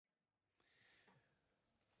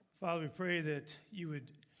Father, we pray that you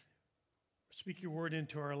would speak your word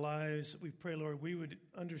into our lives. We pray, Lord, we would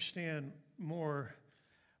understand more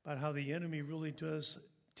about how the enemy really does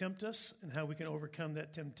tempt us and how we can overcome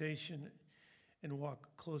that temptation and walk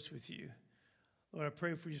close with you. Lord, I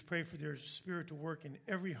pray for their spirit to work in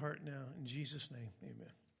every heart now. In Jesus' name,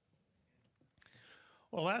 amen.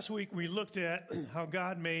 Well, last week we looked at how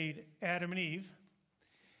God made Adam and Eve,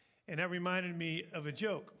 and that reminded me of a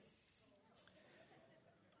joke.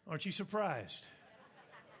 Aren't you surprised?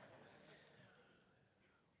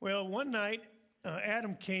 Well, one night,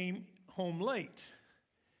 Adam came home late,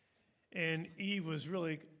 and Eve was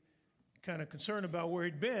really kind of concerned about where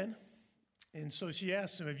he'd been, and so she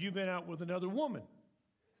asked him, "Have you been out with another woman?"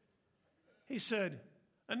 He said,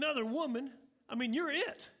 "Another woman? I mean, you're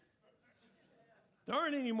it. There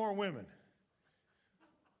aren't any more women."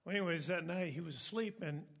 Well, anyways, that night he was asleep,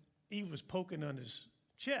 and Eve was poking on his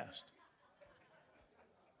chest.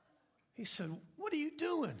 He said, "What are you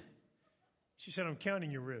doing?" She said, "I'm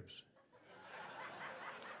counting your ribs."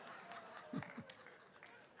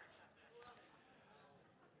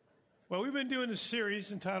 Well, we've been doing a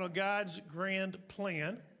series entitled God's Grand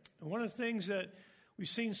Plan. And one of the things that we've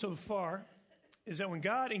seen so far is that when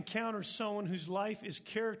God encounters someone whose life is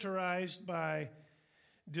characterized by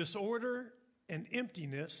disorder and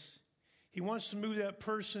emptiness, he wants to move that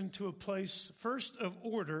person to a place first of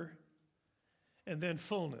order and then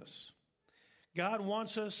fullness. God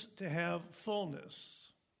wants us to have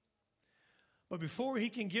fullness. But before he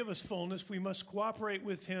can give us fullness, we must cooperate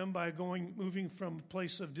with him by moving from a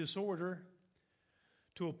place of disorder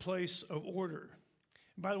to a place of order.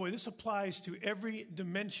 And by the way, this applies to every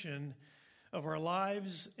dimension of our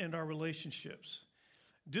lives and our relationships.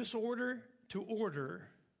 Disorder to order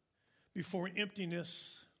before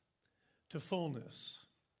emptiness to fullness.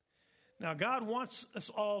 Now, God wants us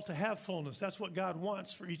all to have fullness. That's what God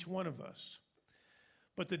wants for each one of us.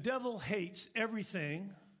 But the devil hates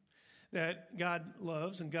everything that God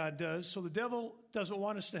loves and God does. So the devil doesn't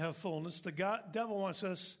want us to have fullness. The devil wants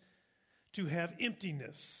us to have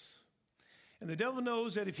emptiness. And the devil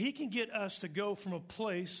knows that if he can get us to go from a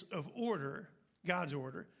place of order, God's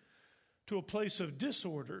order, to a place of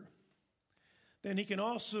disorder, then he can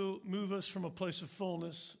also move us from a place of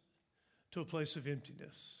fullness to a place of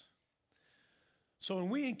emptiness. So when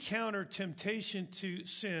we encounter temptation to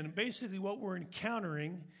sin, basically what we're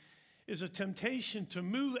encountering is a temptation to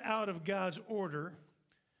move out of God's order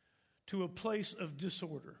to a place of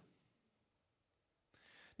disorder.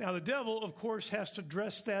 Now, the devil, of course, has to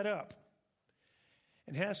dress that up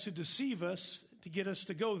and has to deceive us to get us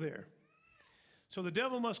to go there. So the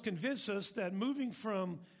devil must convince us that moving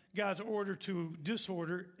from God's order to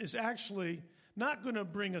disorder is actually not going to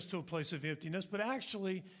bring us to a place of emptiness, but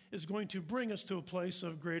actually is going to bring us to a place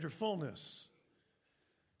of greater fullness.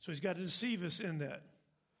 So he's got to deceive us in that.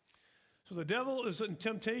 So the devil is in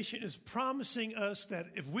temptation, is promising us that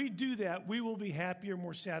if we do that, we will be happier,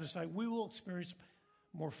 more satisfied. We will experience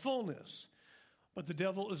more fullness. But the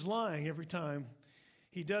devil is lying every time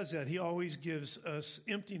he does that. He always gives us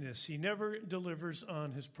emptiness. He never delivers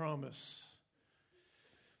on his promise.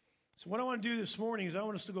 So what I want to do this morning is I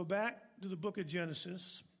want us to go back to the book of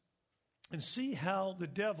Genesis and see how the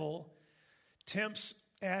devil tempts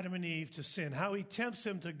Adam and Eve to sin, how he tempts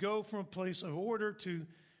them to go from a place of order to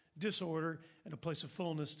disorder and a place of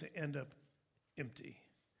fullness to end up empty.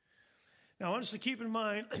 Now, I want us to keep in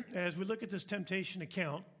mind, as we look at this temptation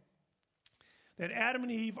account, that Adam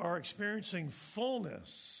and Eve are experiencing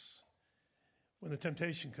fullness when the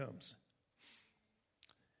temptation comes.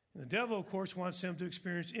 And the devil, of course, wants them to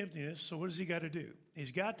experience emptiness, so what does he got to do?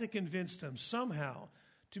 He's got to convince them somehow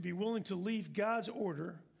to be willing to leave God's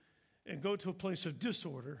order and go to a place of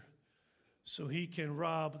disorder so he can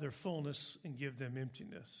rob their fullness and give them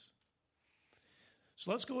emptiness.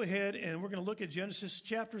 So let's go ahead and we're going to look at Genesis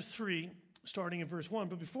chapter 3, starting in verse 1.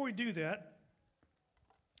 But before we do that,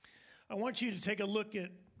 I want you to take a look at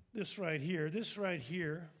this right here. This right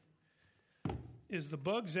here is the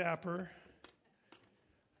bug zapper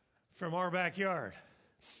from our backyard.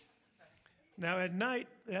 Now, at night,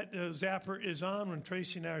 that zapper is on when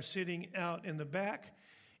Tracy and I are sitting out in the back,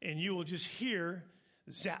 and you will just hear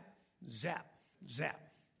zap, zap, zap,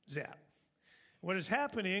 zap. What is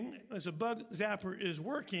happening as a bug zapper is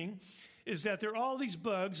working is that there are all these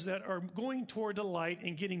bugs that are going toward the light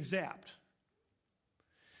and getting zapped.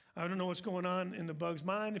 I don't know what's going on in the bug's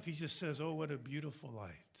mind if he just says, "Oh, what a beautiful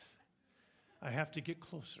light. I have to get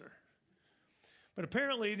closer." But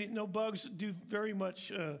apparently, no bugs do very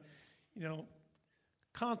much,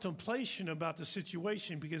 contemplation about the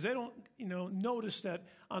situation because they don't, notice that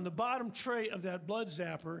on the bottom tray of that blood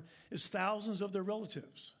zapper is thousands of their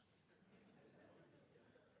relatives.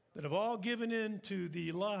 that have all given in to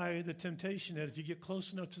the lie, the temptation that if you get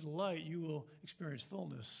close enough to the light, you will experience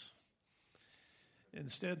fullness.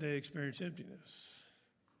 Instead, they experience emptiness.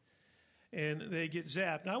 And they get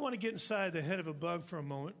zapped. Now, I want to get inside the head of a bug for a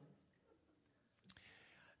moment.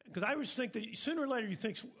 Because I always think that sooner or later you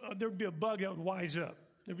think there would be a bug that would wise up.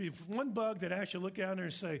 There would be one bug that actually look down there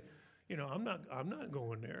and say, you know, I'm not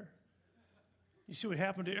going there. You see what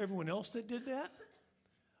happened to everyone else that did that?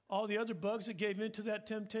 All the other bugs that gave into that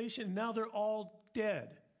temptation, now they're all dead.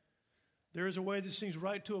 There is a way that seems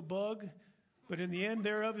right to a bug, but in the end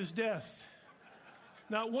thereof is death.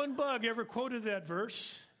 Not one bug ever quoted that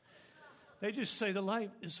verse. They just say the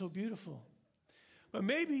light is so beautiful. But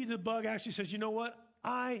maybe the bug actually says, you know what?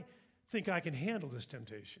 I think I can handle this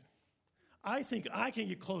temptation. I think I can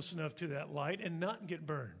get close enough to that light and not get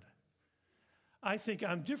burned. I think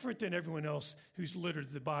I'm different than everyone else who's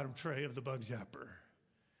littered the bottom tray of the bug zapper.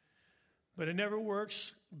 But it never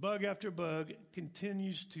works. Bug after bug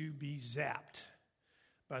continues to be zapped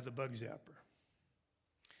by the bug zapper.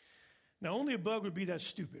 Now, only a bug would be that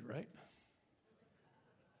stupid, right?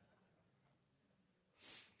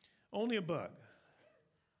 Only a bug.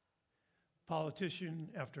 Politician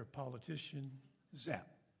after politician, zap,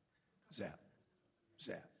 zap,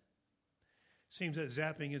 zap. Seems that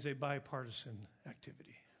zapping is a bipartisan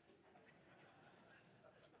activity.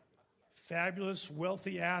 Fabulous,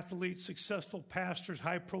 wealthy athletes, successful pastors,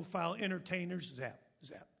 high-profile entertainers, zap,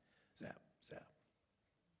 zap, zap, zap.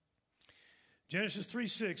 Genesis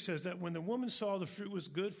 3:6 says that when the woman saw the fruit was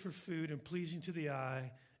good for food and pleasing to the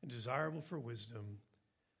eye and desirable for wisdom,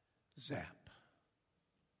 zap.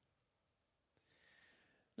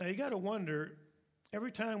 Now you got to wonder,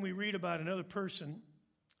 every time we read about another person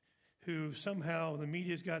who somehow the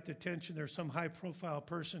media's got the attention, there's some high-profile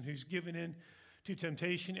person who's given in to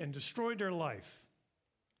temptation and destroyed their life,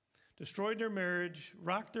 destroyed their marriage,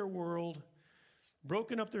 rocked their world,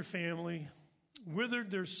 broken up their family, withered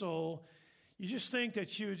their soul. You just think that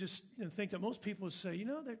think that most people would say,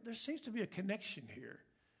 there seems to be a connection here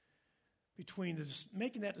between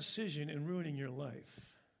making that decision and ruining your life.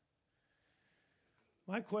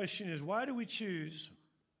 My question is, why do we choose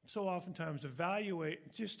so oftentimes to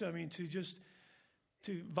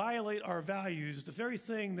to violate our values, the very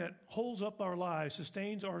thing that holds up our lives,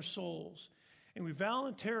 sustains our souls, and we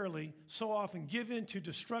voluntarily so often give in to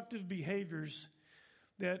destructive behaviors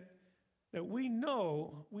that we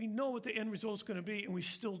know what the end result is going to be, and we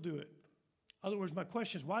still do it. In other words, my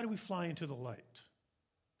question is, why do we fly into the light?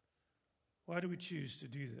 Why do we choose to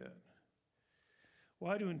do that?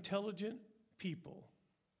 Why do intelligent people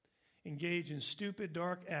engage in stupid,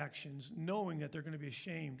 dark actions knowing that they're going to be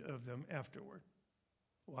ashamed of them afterward?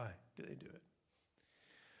 Why do they do it?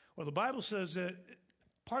 Well, the Bible says that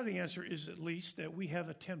part of the answer is at least that we have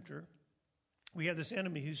a tempter. We have this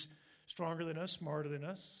enemy who's stronger than us, smarter than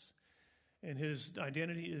us, and his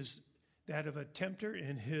identity is that of a tempter,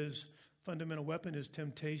 and his fundamental weapon is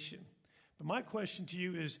temptation. But my question to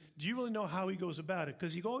you is, do you really know how he goes about it?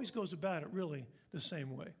 Because he always goes about it really the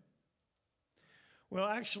same way. Well,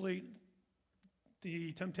 actually,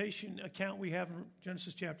 the temptation account we have in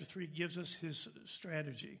Genesis chapter 3 gives us his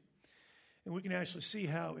strategy. And we can actually see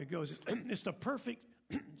how it goes. It's the perfect,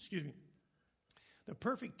 the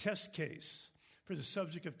perfect test case for the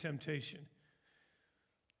subject of temptation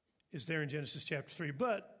is there in Genesis chapter 3.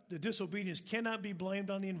 But the disobedience cannot be blamed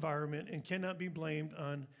on the environment and cannot be blamed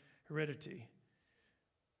on heredity.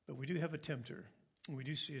 But we do have a tempter, and we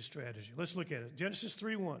do see a strategy. Let's look at it. Genesis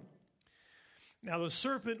 3:1. Now the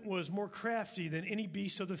serpent was more crafty than any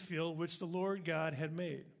beast of the field which the Lord God had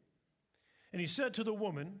made. And he said to the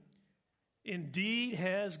woman, indeed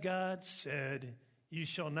has God said, you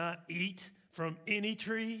shall not eat from any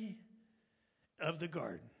tree of the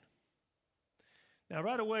garden. Now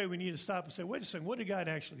right away we need to stop and say, wait a second, what did God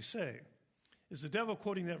actually say? Is the devil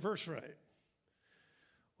quoting that verse right?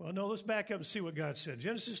 Well, no, let's back up and see what God said.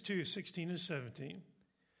 Genesis 2:16 and 17.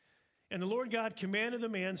 And the Lord God commanded the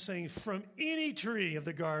man, saying, from any tree of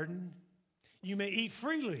the garden you may eat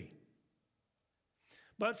freely,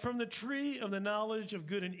 but from the tree of the knowledge of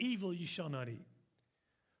good and evil you shall not eat.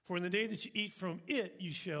 For in the day that you eat from it,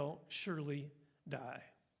 you shall surely die.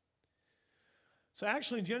 So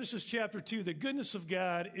actually in Genesis chapter 2, the goodness of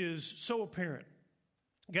God is so apparent.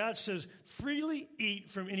 God says, freely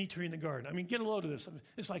eat from any tree in the garden. I mean, get a load of this.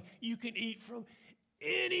 It's like you can eat from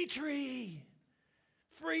any tree.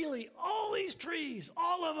 Freely, all these trees,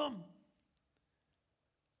 all of them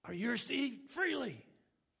are yours to eat freely.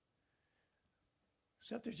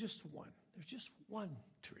 Except there's just one. There's just one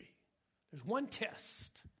tree. There's one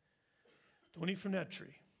test. Don't eat from that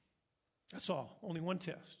tree. That's all. Only one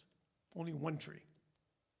test. Only one tree.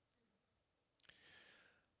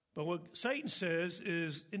 But what Satan says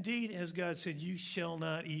is, indeed, as God said, you shall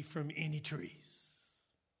not eat from any trees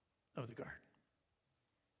of the garden.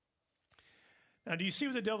 Now, do you see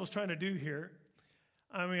what the devil's trying to do here?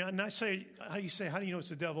 I mean, and I say, how do you know it's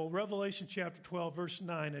the devil? Revelation chapter 12, verse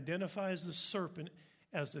 9 identifies the serpent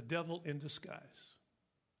as the devil in disguise.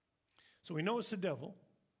 So we know it's the devil.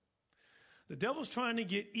 The devil's trying to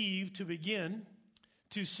get Eve to begin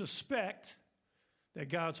to suspect that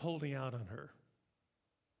God's holding out on her.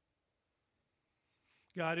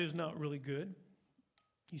 God is not really good.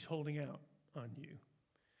 He's holding out on you.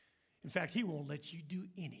 In fact, he won't let you do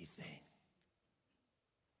anything.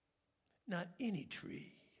 Not any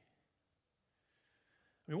tree.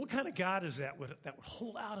 I mean, what kind of God is that would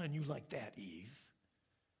hold out on you like that, Eve?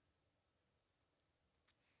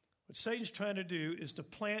 What Satan's trying to do is to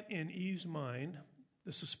plant in Eve's mind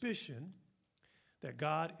the suspicion that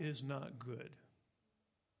God is not good.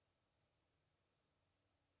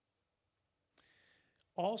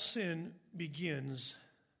 All sin begins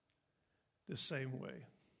the same way.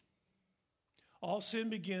 All sin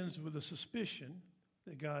begins with a suspicion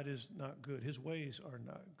that God is not good. His ways are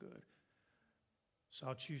not good. So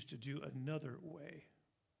I'll choose to do another way.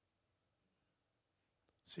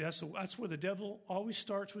 See, that's where the devil always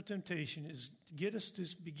starts with temptation, is to get us to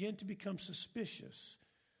begin to become suspicious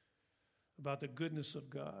about the goodness of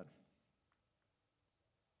God.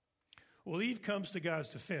 Well, Eve comes to God's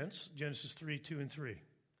defense, Genesis 3, 2, and 3.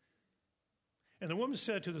 And the woman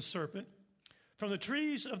said to the serpent, "From the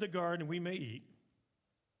trees of the garden we may eat,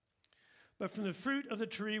 but from the fruit of the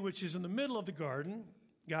tree which is in the middle of the garden,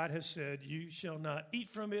 God has said, you shall not eat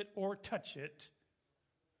from it or touch it,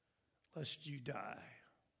 lest you die."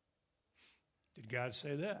 Did God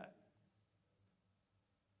say that?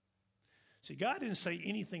 See, God didn't say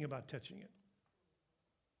anything about touching it.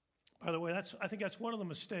 By the way, I think that's one of the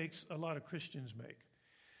mistakes a lot of Christians make.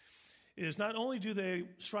 Is not only do they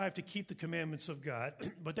strive to keep the commandments of God,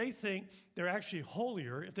 but they think they're actually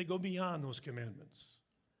holier if they go beyond those commandments.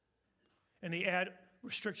 And they add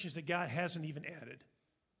restrictions that God hasn't even added.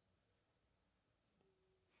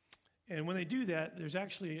 And when they do that, there's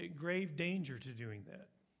actually a grave danger to doing that.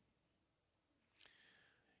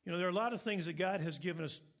 You know, there are a lot of things that God has given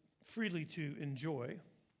us freely to enjoy.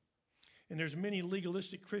 And there's many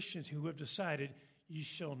legalistic Christians who have decided you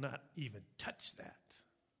shall not even touch that.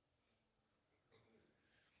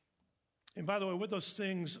 And by the way, what those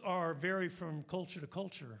things are vary from culture to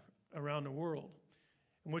culture around the world.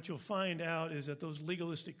 And what you'll find out is that those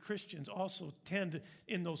legalistic Christians also tend,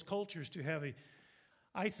 in those cultures, to have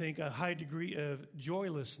I think, a high degree of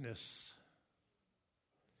joylessness,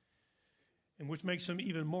 and which makes them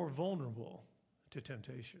even more vulnerable to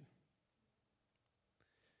temptation.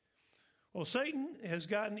 Well, Satan has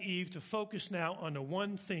gotten Eve to focus now on the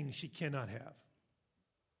one thing she cannot have.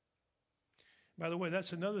 By the way,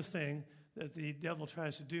 that's another thing that the devil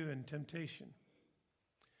tries to do in temptation.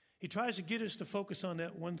 He tries to get us to focus on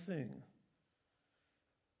that one thing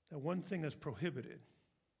that's prohibited.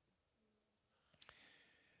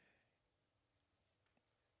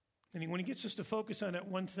 And when he gets us to focus on that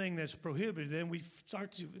one thing that's prohibited, then we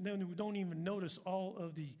don't even notice all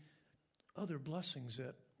of the other blessings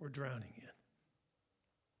that we're drowning in.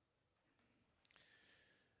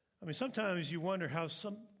 I mean, sometimes you wonder how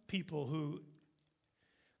some people who,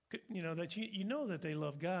 that you know that they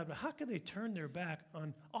love God, but how can they turn their back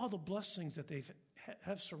on all the blessings that they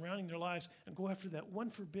have surrounding their lives and go after that one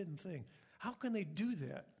forbidden thing? How can they do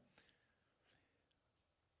that?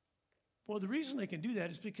 Well, the reason they can do that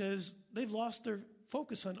is because they've lost their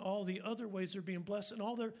focus on all the other ways they're being blessed, and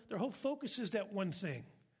all their whole focus is that one thing.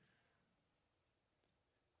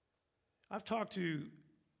 I've talked to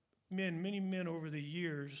many men over the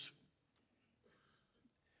years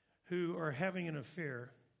who are having an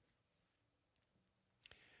affair,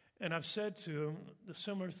 and I've said to them the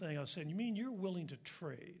similar thing. I said, "You mean you're willing to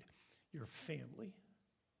trade your family,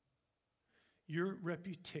 your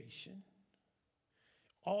reputation,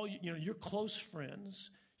 all your close friends,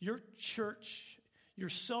 your church, your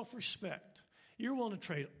self-respect? You're willing to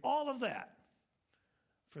trade all of that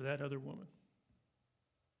for that other woman?"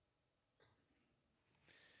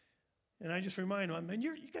 And I just remind them, man,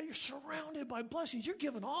 you're surrounded by blessings. You're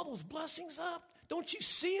giving all those blessings up. Don't you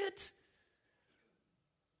see it?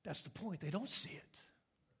 That's the point. They don't see it.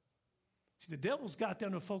 See, the devil's got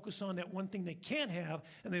them to focus on that one thing they can't have,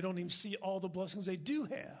 and they don't even see all the blessings they do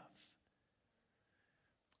have.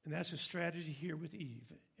 And that's his strategy here with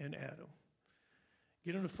Eve and Adam.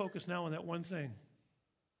 Get them to focus now on that one thing,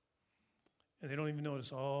 and they don't even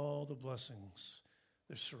notice all the blessings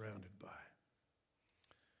they're surrounded by.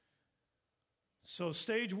 So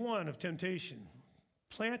stage one of temptation,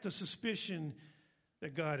 plant the suspicion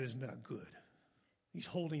that God is not good. He's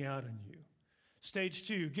holding out on you. Stage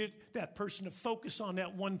 2, get that person to focus on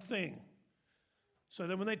that one thing. So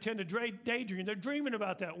that when they tend to daydream, they're dreaming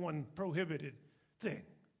about that one prohibited thing.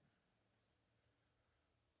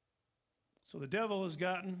 So the devil has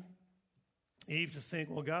gotten Eve to think,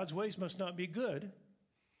 well, God's ways must not be good.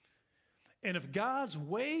 And if God's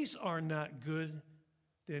ways are not good,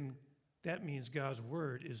 then that means God's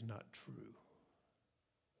word is not true.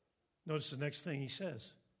 Notice the next thing he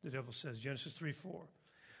says. The devil says, Genesis 3:4.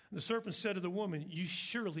 The serpent said to the woman, you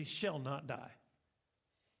surely shall not die.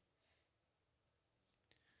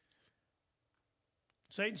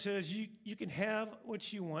 Satan says, you can have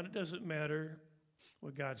what you want. It doesn't matter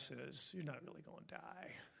what God says. You're not really going to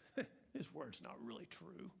die. His word's not really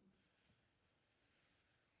true.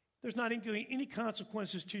 There's not any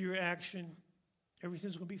consequences to your action.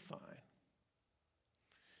 Everything's going to be fine.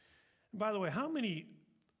 And by the way, how many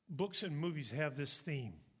books and movies have this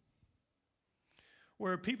theme?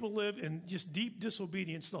 Where people live in just deep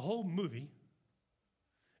disobedience the whole movie,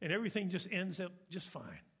 and everything just ends up just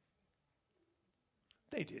fine.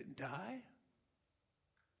 They didn't die.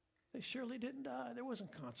 They surely didn't die. There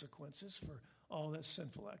wasn't consequences for all that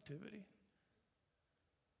sinful activity.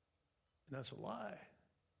 And that's a lie.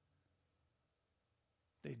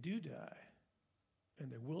 They do die,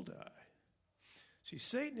 and they will die. See,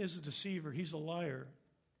 Satan is a deceiver. He's a liar.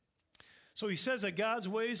 So he says that God's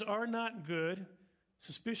ways are not good,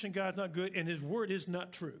 suspicion God's not good, and his word is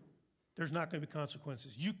not true. There's not going to be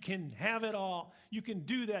consequences. You can have it all. You can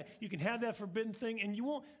do that. You can have that forbidden thing, and you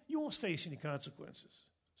won't face any consequences.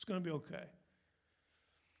 It's going to be okay.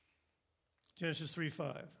 Genesis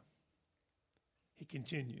 3:5. He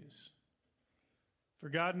continues. For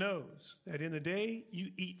God knows that in the day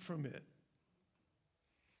you eat from it,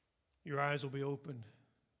 your eyes will be opened,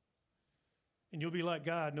 and you'll be like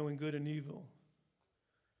God, knowing good and evil.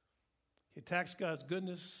 He attacks God's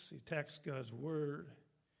goodness. He attacks God's word.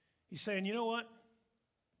 He's saying, you know what?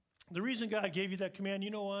 The reason God gave you that command, you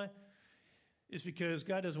know why? Is because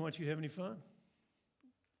God doesn't want you to have any fun.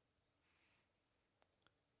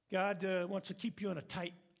 God wants to keep you on a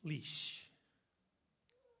tight leash.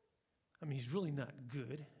 I mean, he's really not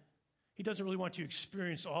good. He doesn't really want you to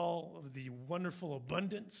experience all of the wonderful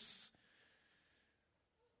abundance.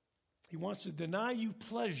 He wants to deny you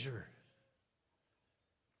pleasure.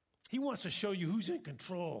 He wants to show you who's in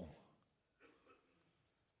control.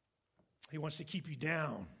 He wants to keep you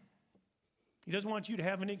down. He doesn't want you to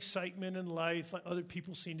have any excitement in life like other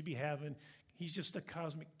people seem to be having. He's just a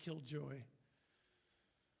cosmic killjoy.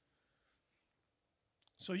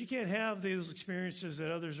 So you can't have those experiences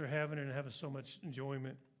that others are having and having so much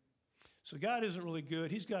enjoyment. So God isn't really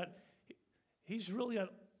good. He's really got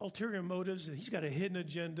ulterior motives, and he's got a hidden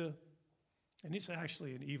agenda, and it's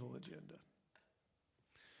actually an evil agenda.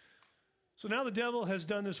 So now the devil has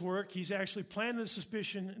done this work. He's actually planted the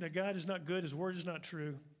suspicion that God is not good, his word is not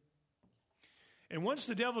true. And once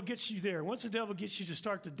the devil gets you there, once the devil gets you to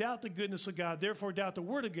start to doubt the goodness of God, therefore doubt the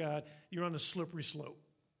word of God, you're on a slippery slope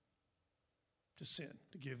to sin,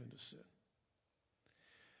 to give into sin.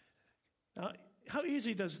 Now, how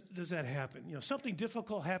easy does that happen? You know, something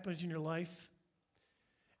difficult happens in your life,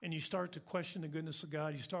 and you start to question the goodness of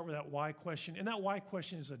God. You start with that why question, and that why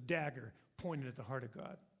question is a dagger pointed at the heart of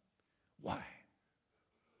God. Why?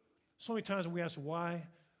 So many times when we ask why,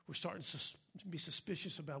 we're starting to be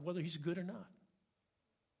suspicious about whether he's good or not.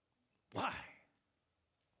 Why?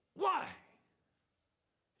 Why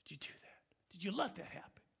did you do that? Did you let that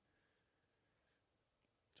happen?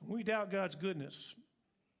 So when we doubt God's goodness,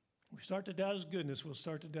 we start to doubt his goodness, we'll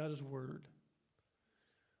start to doubt his word.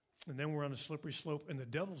 And then we're on a slippery slope, and the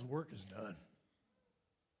devil's work is done.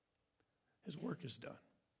 His work is done.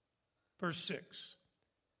 Verse 6.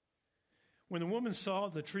 When the woman saw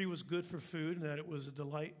the tree was good for food, and that it was a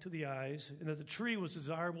delight to the eyes, and that the tree was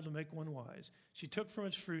desirable to make one wise, she took from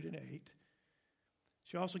its fruit and ate.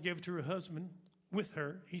 She also gave it to her husband with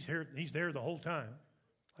her. He's there the whole time.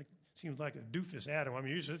 Seems like a doofus Adam. I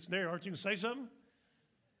mean, you're sitting there, aren't you going to say something?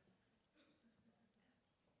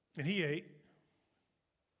 And he ate.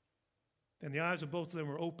 And the eyes of both of them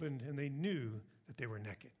were opened, and they knew that they were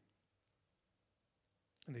naked.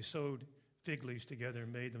 And they sewed fig leaves together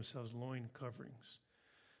and made themselves loin coverings.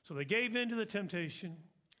 So they gave in to the temptation,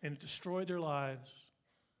 and it destroyed their lives.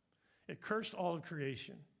 It cursed all of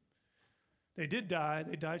creation. They did die.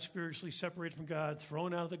 They died spiritually, separated from God,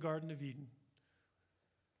 thrown out of the Garden of Eden.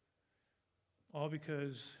 All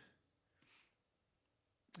because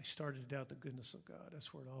they started to doubt the goodness of God.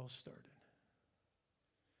 That's where it all started.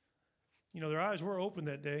 You know, their eyes were open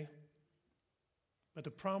that day. but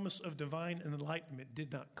the promise of divine enlightenment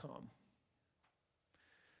did not come.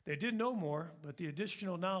 They did know more, but the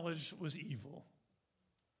additional knowledge was evil.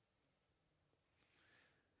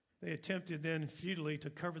 They attempted then futilely to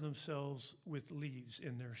cover themselves with leaves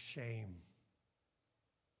in their shame.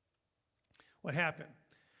 What happened?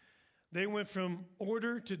 They went from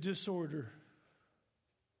order to disorder,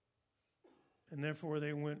 and therefore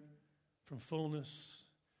they went from fullness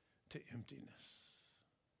to emptiness.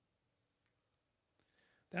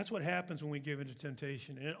 That's what happens when we give into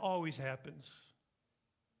temptation, and it always happens.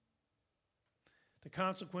 The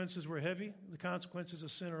consequences were heavy. The consequences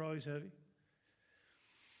of sin are always heavy.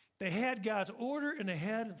 They had God's order and they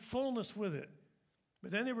had fullness with it.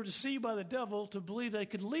 But then they were deceived by the devil to believe they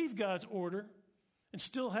could leave God's order and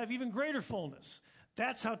still have even greater fullness.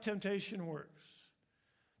 That's how temptation works.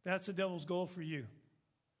 That's the devil's goal for you.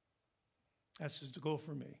 That's his goal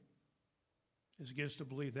for me, is to get us to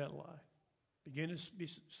believe that lie. Begin to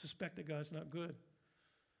suspect that God's not good.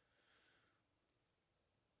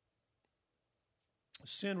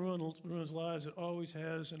 Sin ruins lives. It always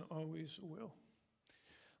has and always will.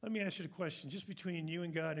 Let me ask you the question, just between you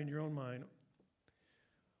and God in your own mind.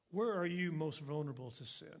 Where are you most vulnerable to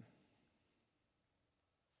sin?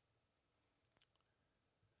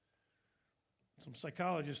 Some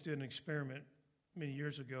psychologists did an experiment many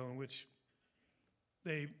years ago in which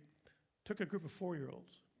they took a group of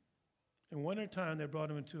 4-year-olds, and one at a time they brought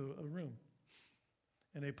them into a room,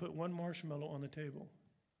 and they put one marshmallow on the table.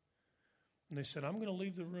 And they said, I'm going to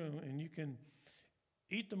leave the room, and you can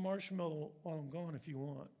eat the marshmallow while I'm gone if you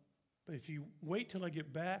want. But if you wait till I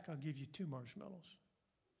get back, I'll give you 2 marshmallows.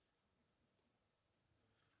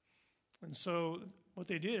 And so what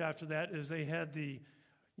they did after that is they had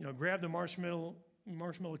grab the marshmallow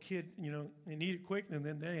kid, and eat it quick. And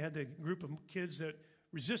then they had the group of kids that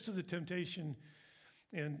resisted the temptation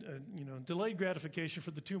and, delayed gratification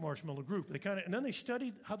for the 2 marshmallow group. And then they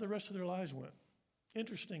studied how the rest of their lives went.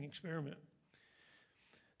 Interesting experiment.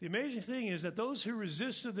 The amazing thing is that those who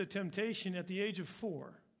resisted the temptation at the age of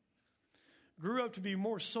 4 grew up to be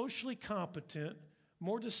more socially competent,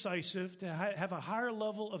 more decisive, to have a higher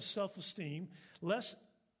level of self-esteem, less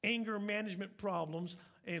anger management problems,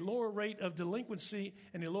 a lower rate of delinquency,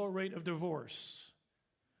 and a lower rate of divorce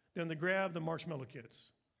than the grab the marshmallow kids.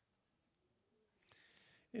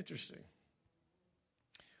 Interesting.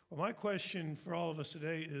 Well, my question for all of us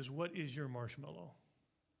today is, what is your marshmallow?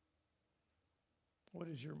 What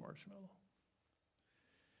is your marshmallow?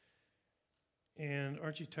 And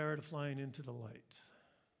aren't you tired of flying into the light?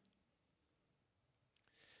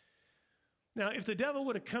 Now, if the devil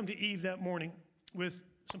would have come to Eve that morning with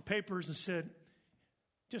some papers and said,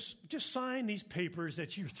 just sign these papers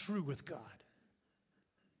that you're through with God,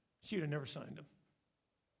 she would have never signed them.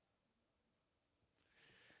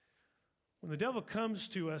 When the devil comes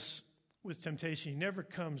to us with temptation, he never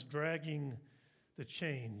comes dragging the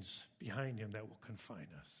chains behind him that will confine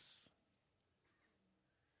us.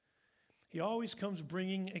 He always comes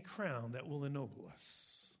bringing a crown that will ennoble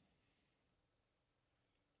us.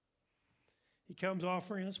 He comes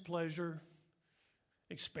offering us pleasure,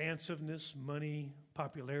 expansiveness, money,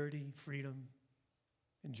 popularity, freedom,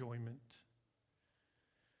 enjoyment.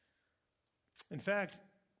 In fact,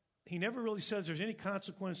 he never really says there's any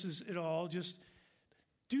consequences at all. Just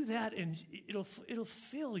do that and it'll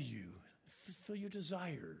fill you. Fill your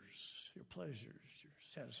desires, your pleasures, your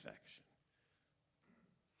satisfaction.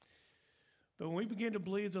 But when we begin to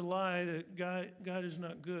believe the lie that God is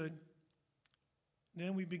not good,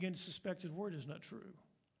 then we begin to suspect his word is not true.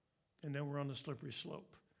 And then we're on the slippery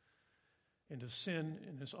slope into sin,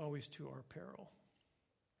 and it's always to our peril.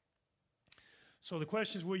 So the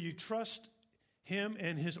question is, will you trust him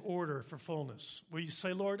and his order for fullness? Will you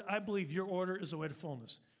say, Lord, I believe your order is the way to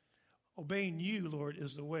fullness. Obeying you, Lord,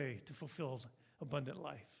 is the way to fulfill abundant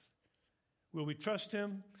life. Will we trust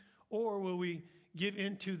him, or will we give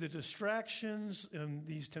into the distractions and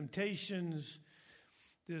these temptations,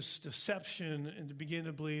 this deception, and to begin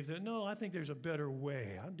to believe that, no, I think there's a better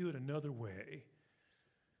way. I'll do it another way,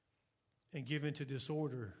 and give into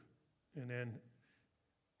disorder and then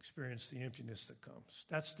experience the emptiness that comes.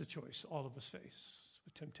 That's the choice all of us face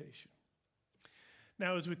with temptation.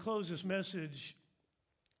 Now, as we close this message,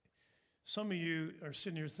 some of you are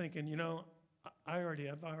sitting here thinking,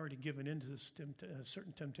 I've already given into this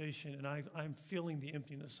certain temptation, and I'm feeling the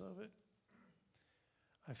emptiness of it.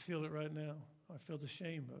 I feel it right now. I feel the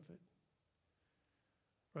shame of it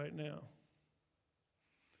right now.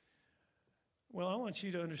 Well, I want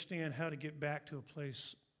you to understand how to get back to a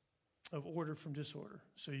place of order from disorder,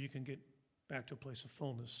 so you can get back to a place of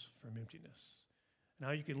fullness from emptiness. And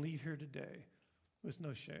how you can leave here today with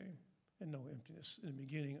no shame and no emptiness in the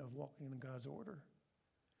beginning of walking in God's order.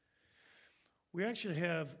 We actually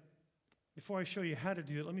have, before I show you how to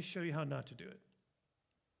do it, let me show you how not to do it.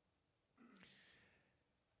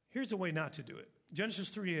 Here's the way not to do it. Genesis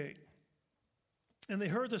 3:8. And they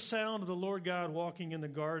heard the sound of the Lord God walking in the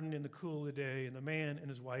garden in the cool of the day, and the man and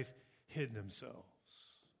his wife hid themselves.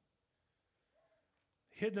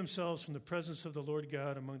 Hid themselves from the presence of the Lord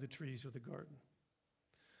God among the trees of the garden.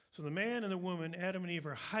 So the man and the woman, Adam and Eve,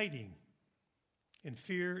 are hiding in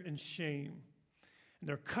fear and shame. And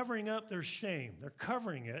they're covering up their shame. They're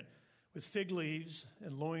covering it with fig leaves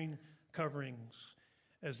and loin coverings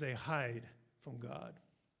as they hide from God.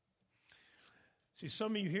 See,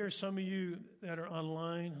 some of you here, some of you that are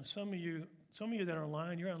online, some of you that are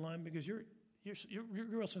online, you're online because you're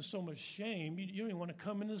in so much shame, you don't even want to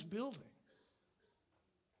come in this building.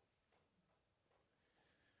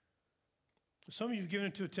 Some of you have given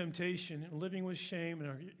into a temptation and living with shame,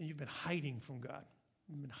 and you've been hiding from God.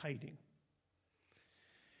 You've been hiding.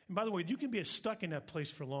 And by the way, you can be stuck in that place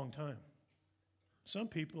for a long time. Some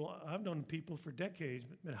people, I've known people for decades,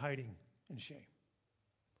 been hiding in shame.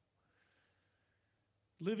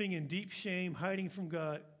 Living in deep shame, hiding from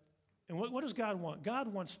God. And what does God want?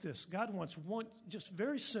 God wants this. God wants just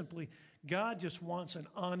very simply, God just wants an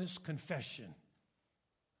honest confession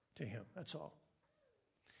to him. That's all.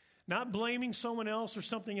 Not blaming someone else or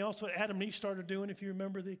something else, what Adam and Eve started doing, if you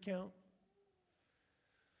remember the account.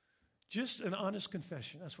 Just an honest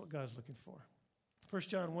confession. That's what God's looking for. 1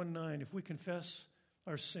 John 1:9, if we confess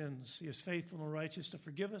our sins, he is faithful and righteous to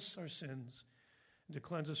forgive us our sins and to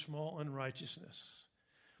cleanse us from all unrighteousness.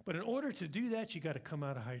 But in order to do that, you got to come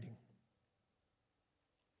out of hiding.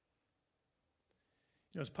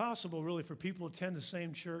 You know, it's possible really for people to attend the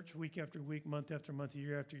same church week after week, month after month,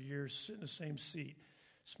 year after year, sit in the same seat,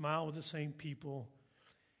 smile with the same people,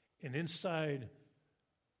 and inside,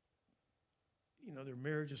 you know, their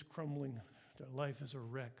marriage is crumbling, their life is a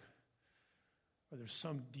wreck, or there's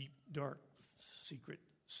some deep, dark, secret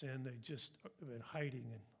sin they just have been hiding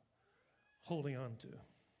and holding on to.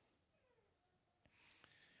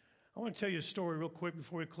 I want to tell you a story real quick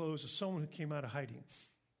before we close of someone who came out of hiding.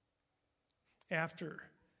 After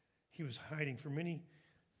he was hiding for many,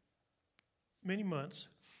 many months,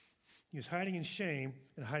 he was hiding in shame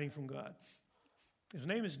and hiding from God. His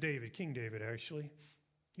name is David, King David, actually.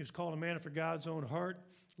 He was called a man after God's own heart,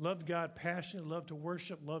 loved God passionately, loved to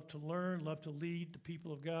worship, loved to learn, loved to lead the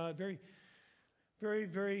people of God. Very, very,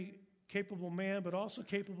 very capable man, but also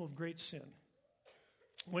capable of great sin.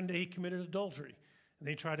 One day he committed adultery, and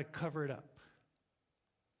they tried to cover it up.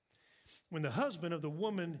 When the husband of the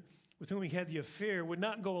woman with whom he had the affair would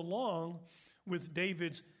not go along with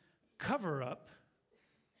David's cover-up,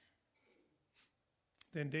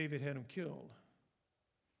 then David had him killed.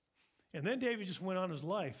 And then David just went on his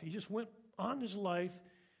life. He just went on his life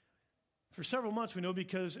for several months, we know,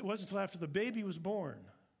 because it wasn't until after the baby was born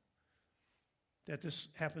that this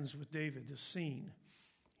happens with David, this scene.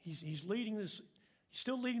 He's leading this, he's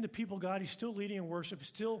still leading the people of God. He's still leading in worship. He's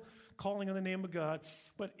still calling on the name of God.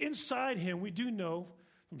 But inside him, we do know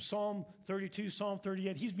from Psalm 32, Psalm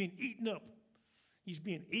 38, he's being eaten up. He's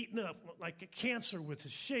being eaten up like a cancer with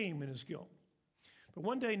his shame and his guilt. But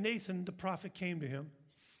one day, Nathan, the prophet, came to him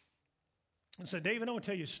and said, David, I want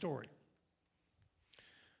to tell you a story.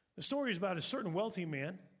 The story is about a certain wealthy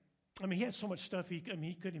man. I mean, he had so much stuff, he couldn't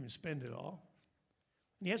even spend it all.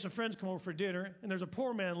 And he had some friends come over for dinner, and there's a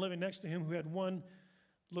poor man living next to him who had one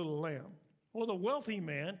little lamb. Well, the wealthy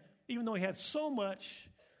man, even though he had so much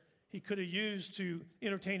he could have used to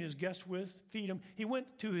entertain his guests with, feed him, he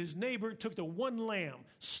went to his neighbor, took the one lamb,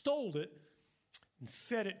 stole it, and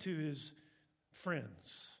fed it to his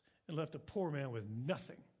friends, and left the poor man with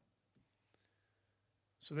nothing.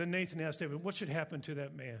 So then Nathan asked David, what should happen to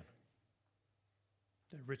that man,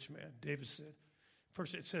 that rich man? David said,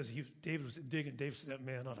 first it says David was indignant. David said, that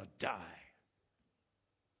man ought to die.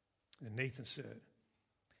 And Nathan said,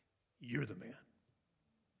 you're the man.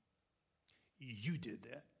 You did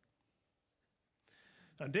that.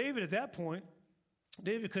 Now David, at that point,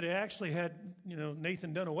 David could have actually had,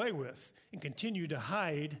 Nathan done away with and continued to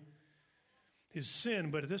hide his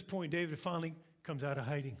sin. But at this point, David finally comes out of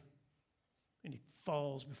hiding. And he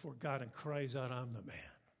falls before God and cries out, I'm the man.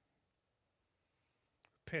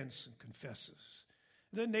 Repents and confesses.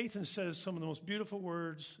 And then Nathan says some of the most beautiful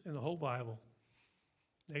words in the whole Bible.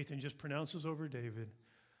 Nathan just pronounces over David,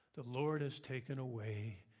 the Lord has taken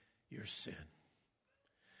away your sin.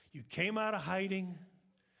 You came out of hiding.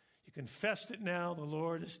 You confessed it now. The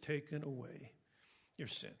Lord has taken away your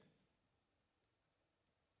sin.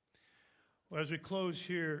 Well, as we close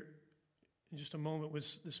here, in just a moment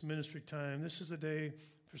with this ministry time. This is the day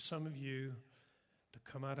for some of you to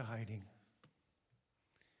come out of hiding.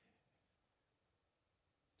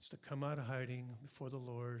 It's to come out of hiding before the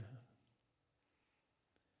Lord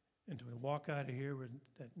and to walk out of here with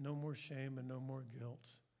that no more shame and no more guilt.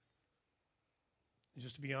 And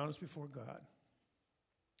just to be honest before God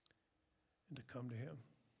and to come to Him.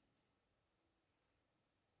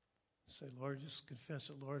 Say, Lord, just confess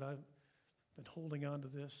it. Lord, I've been holding on to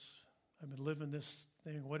this. I've been living this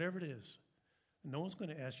thing, whatever it is. And no one's going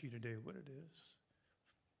to ask you today what it is.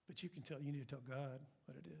 But you need to tell God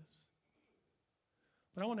what it is.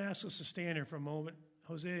 But I want to ask us to stand here for a moment.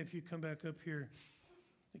 Hosea, if you come back up here,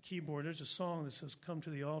 the keyboard, there's a song that says, "Come to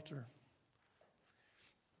the altar."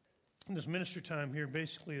 And this ministry time here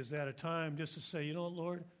basically is that a time just to say, you know what,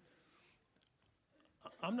 Lord,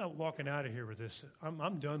 I'm not walking out of here with this.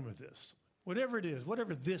 I'm done with this. Whatever it is,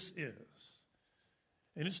 whatever this is.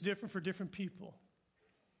 And it's different for different people.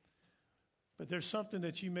 But there's something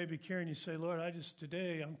that you may be carrying. You say, Lord,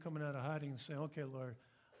 today I'm coming out of hiding and saying, okay, Lord,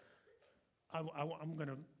 I'm going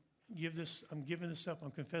to I'm giving this up.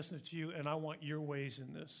 I'm confessing it to you, and I want your ways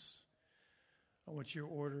in this. I want your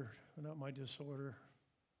order, not my disorder.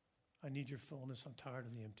 I need your fullness. I'm tired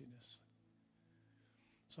of the emptiness.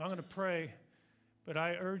 So I'm going to pray, but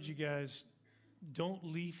I urge you guys, don't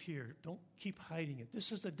leave here. Don't keep hiding it.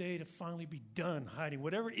 This is the day to finally be done hiding,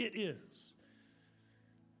 whatever it is.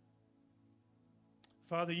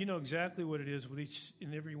 Father, you know exactly what it is with each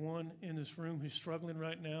and every one in this room who's struggling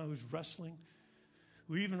right now, who's wrestling,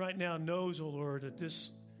 who even right now knows, oh Lord, that this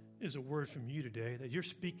is a word from you today, that you're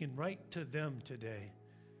speaking right to them today.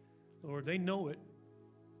 Lord, they know it.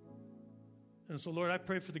 And so, Lord, I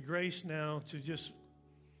pray for the grace now to just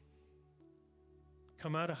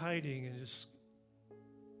come out of hiding and just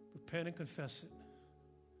repent and confess it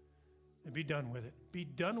and be done with it. Be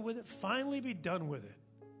done with it. Finally be done with it.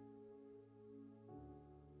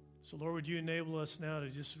 So, Lord, would you enable us now to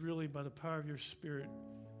just really, by the power of your Spirit,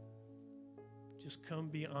 just come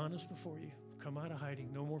be honest before you. Come out of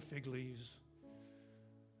hiding. No more fig leaves.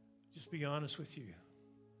 Just be honest with you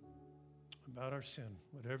about our sin,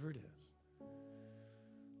 whatever it is.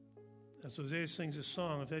 As Hosea sings a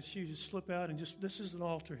song, if that's you, just slip out and this is an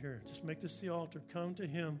altar here. Just make this the altar. Come to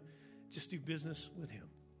Him. Just do business with Him.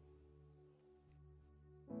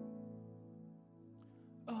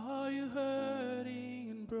 Are you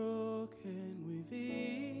hurting and broken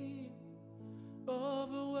within?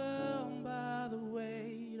 Overwhelmed by the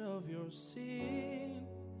weight of your sin?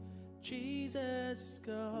 Jesus is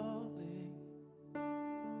calling.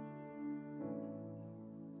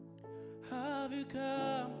 Have you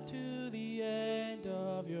come to the end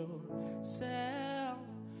of yourself?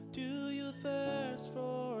 Do you thirst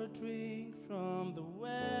for a drink from the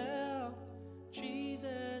well?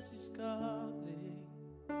 Jesus is calling.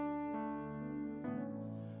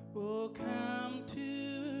 Oh, come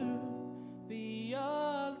to the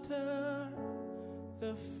altar.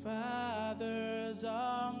 The Father's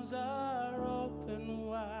arms are open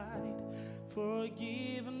wide.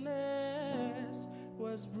 Forgiveness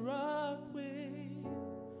was brought with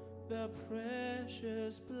the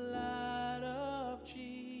precious blood of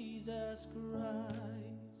Jesus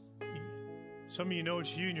Christ. Some of you know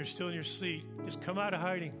it's you and you're still in your seat. Just come out of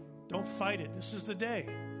hiding. Don't fight it. This is the day.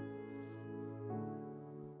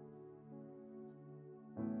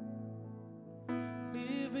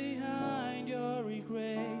 Leave behind your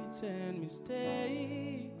regrets and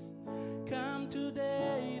mistakes. Come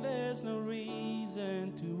today, there's no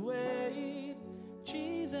reason to wait.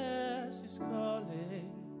 Jesus is calling.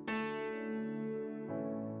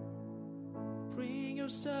 Bring your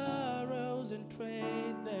sorrows and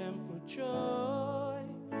trade them for joy.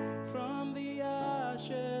 From the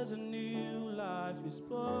ashes a new life is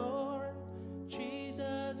born.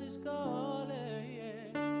 Jesus is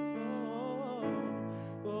calling.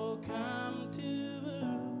 Oh, come to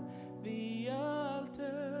the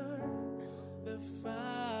altar. The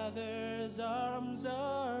Father's arms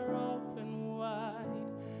are open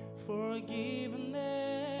wide.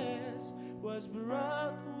 Forgiveness was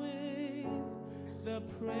brought with the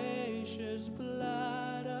precious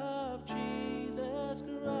blood of Jesus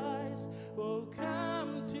Christ. Oh,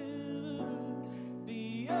 come to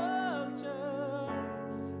the altar.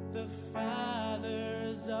 The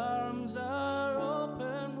Father's arms are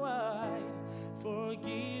open wide.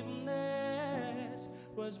 Forgiveness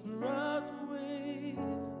was brought with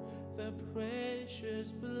the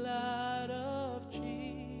precious blood of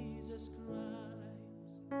Jesus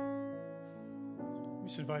Christ. We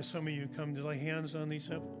should invite some of you to come to lay hands on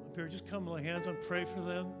these up here. Just come lay hands on, pray for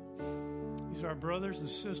them. These are our brothers and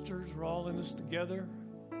sisters. We're all in this together.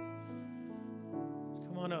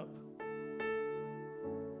 on up.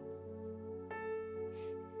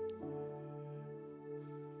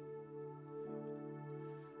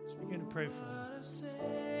 Let's begin to pray for him.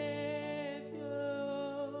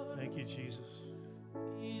 Thank you, Jesus.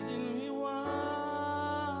 Isn't he wonderful?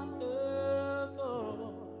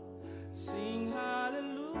 Sing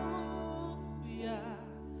hallelujah.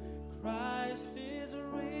 Christ is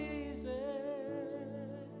risen.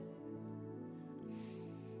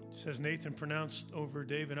 Says Nathan pronounced over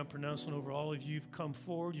David, I'm pronouncing over all of you. You've come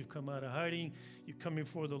forward, you've come out of hiding, you've come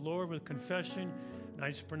before the Lord with confession. And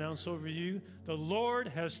I just pronounce over you, the Lord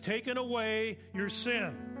has taken away your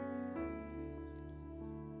sin.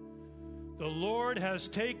 The Lord has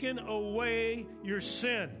taken away your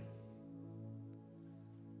sin.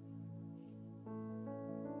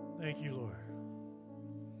 Thank you, Lord.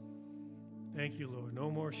 Thank you, Lord. No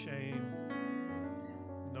more shame,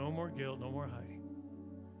 no more guilt, no more hiding.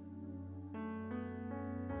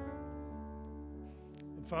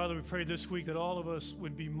 And Father, we pray this week that all of us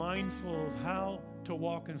would be mindful of how to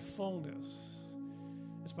walk in fullness.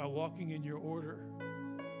 It's by walking in your order.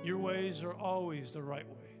 Your ways are always the right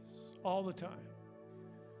ways, all the time.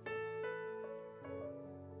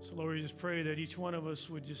 So, Lord, we just pray that each one of us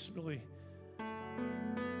would just really,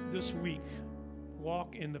 this week,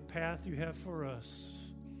 walk in the path you have for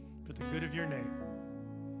us for the good of your name.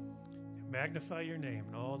 And magnify your name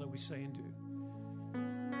in all that we say and do.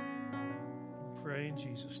 We pray in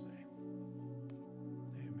Jesus' name.